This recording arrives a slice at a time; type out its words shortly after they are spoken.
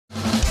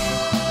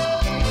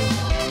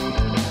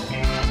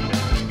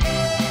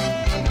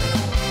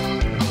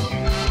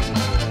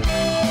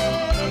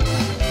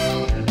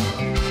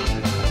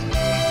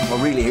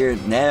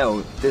here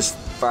now, this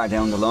far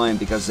down the line,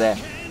 because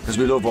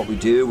we love what we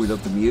do, we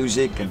love the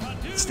music, and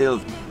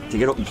still to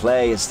get up and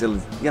play is still,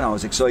 you know,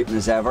 as exciting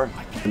as ever.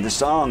 And the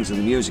songs and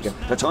the music,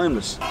 they're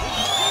timeless.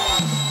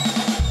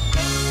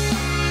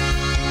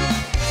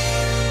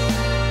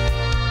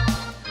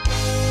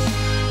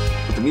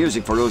 But the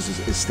music for us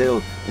is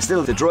still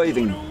the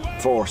driving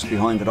force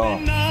behind it all.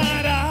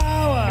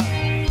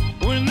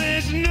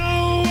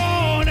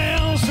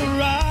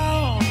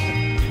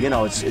 You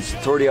know, it's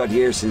 30 odd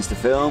years since the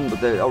film,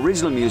 but the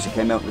original music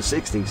came out in the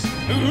 60s.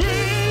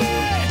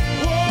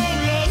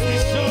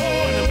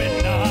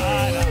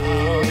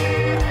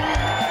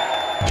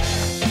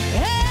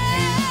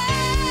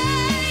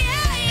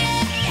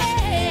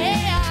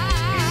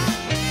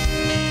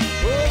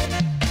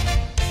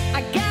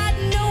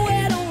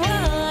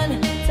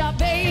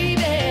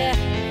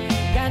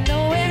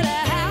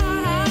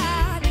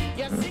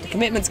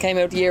 Commitments came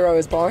out the year I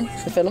was born,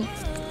 the film,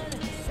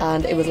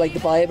 and it was like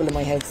the Bible in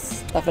my house.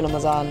 That film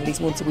was on at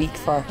least once a week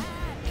for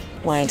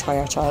my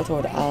entire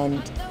childhood,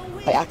 and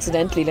I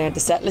accidentally learned the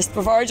set list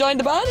before I joined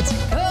the band.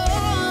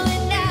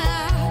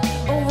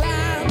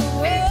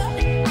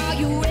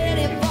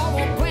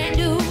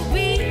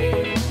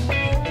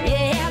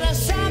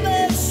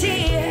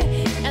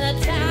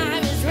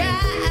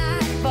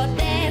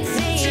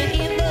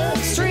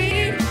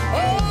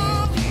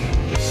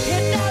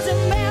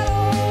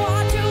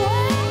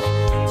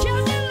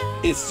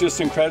 It's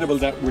just incredible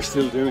that we're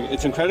still doing it.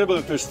 It's incredible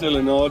that there's still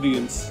an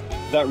audience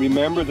that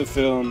remember the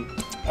film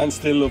and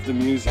still love the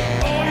music.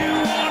 All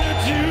you wanna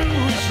do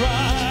is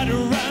ride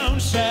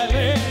around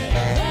Sally.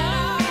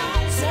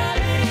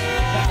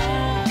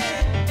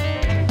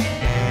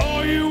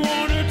 All you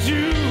wanna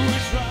do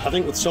is ride. I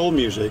think with soul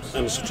music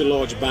and such a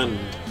large band,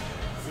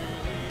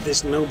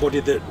 there's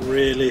nobody that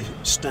really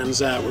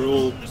stands out. We're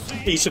all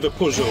piece of a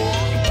puzzle.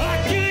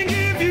 I can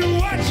give you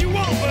what you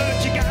want,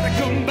 but you gotta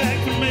come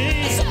back to me.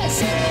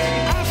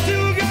 I've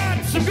still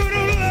got some good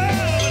old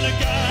love, and I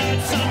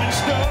got some in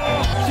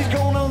store. She's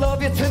gonna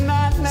love you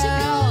tonight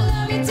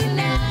now.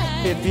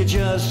 If you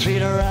just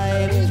treat her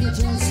right.